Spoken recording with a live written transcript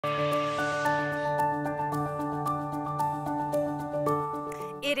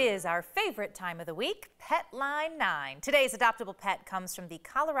It is our favorite time of the week, Petline 9. Today's adoptable pet comes from the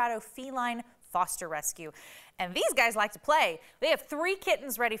Colorado Feline Foster Rescue. And these guys like to play. They have 3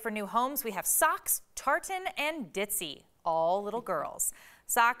 kittens ready for new homes. We have Socks, Tartan, and Ditzy, all little girls.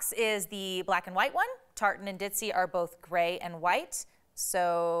 Socks is the black and white one. Tartan and Ditzy are both gray and white.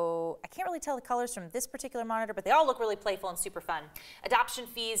 So I can't really tell the colors from this particular monitor, but they all look really playful and super fun. Adoption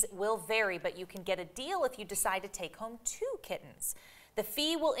fees will vary, but you can get a deal if you decide to take home 2 kittens. The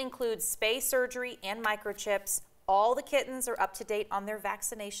fee will include spay surgery and microchips. All the kittens are up to date on their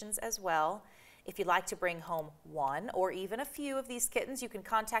vaccinations as well. If you'd like to bring home 1 or even a few of these kittens, you can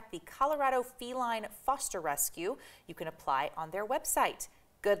contact the Colorado Feline Foster Rescue. You can apply on their website.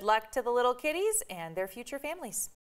 Good luck to the little kitties and their future families.